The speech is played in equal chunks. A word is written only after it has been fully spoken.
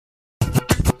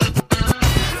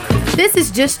This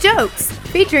is Just Jokes,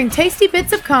 featuring tasty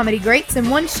bits of comedy greats in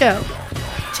one show.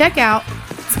 Check out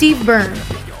Steve Byrne.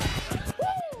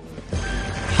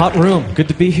 Hot room. Good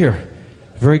to be here.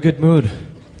 Very good mood.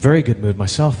 Very good mood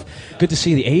myself. Good to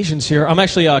see the Asians here. I'm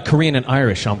actually Korean and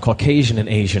Irish. I'm Caucasian and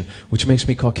Asian, which makes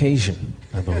me Caucasian,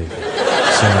 I believe. So,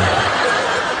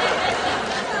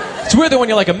 it's weird that when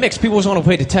you're like a mix, people always want to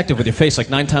play detective with your face. Like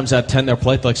 9 times out of 10, they're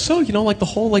polite. They're like, so, you know, like the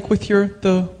whole, like with your,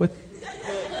 where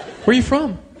are you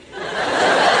from?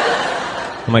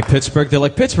 I'm like, Pittsburgh. They're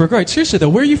like, Pittsburgh, right? Seriously though,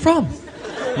 where are you from?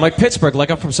 I'm like, Pittsburgh,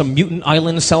 like I'm from some mutant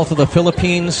island south of the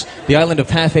Philippines, the island of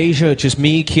half Asia. It's just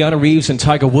me, Keanu Reeves, and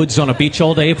Tiger Woods on a beach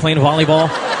all day playing volleyball.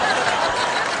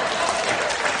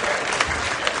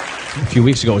 A few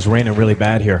weeks ago, it was raining really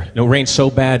bad here. It rained so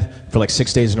bad for like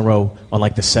 6 days in a row. On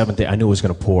like the 7th day, I knew it was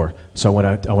going to pour. So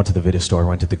I went to the video store, I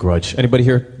went to The Grudge. Anybody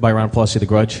here, by round of applause, see The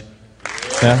Grudge?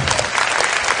 Yeah?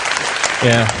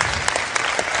 Yeah.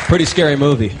 Pretty scary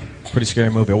movie. Pretty scary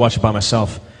movie. I watched it by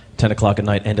myself, 10 o'clock at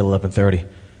night, ended 11:30.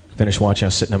 Finished watching, I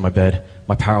was sitting in my bed.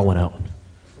 My power went out.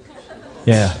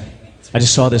 Yeah. I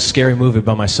just saw this scary movie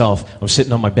by myself. I'm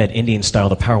sitting on my bed, Indian style,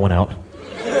 the power went out.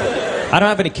 I don't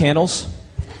have any candles.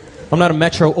 I'm not a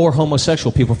metro or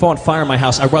homosexual, people. If I want fire in my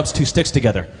house, I rub 2 sticks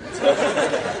together.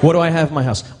 What do I have in my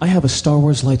house? I have a Star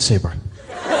Wars lightsaber.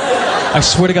 I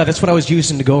swear to God, that's what I was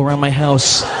using to go around my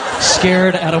house,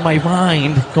 scared out of my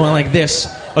mind, going like this.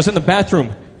 I was in the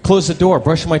bathroom, closed the door,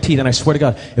 brushing my teeth, and I swear to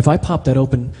God, if I popped the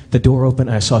door open,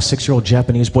 and I saw a 6-year-old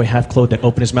Japanese boy half-clothed that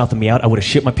opened his mouth and me out, I would have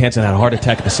shit my pants and had a heart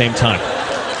attack at the same time.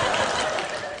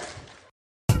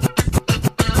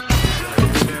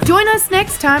 Join us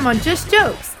next time on Just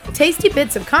Jokes, tasty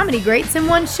bits of comedy greats in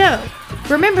one show.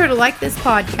 Remember to like this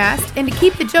podcast and to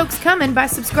keep the jokes coming by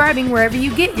subscribing wherever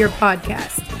you get your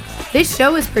podcast. This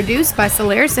show is produced by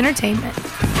Solaris Entertainment.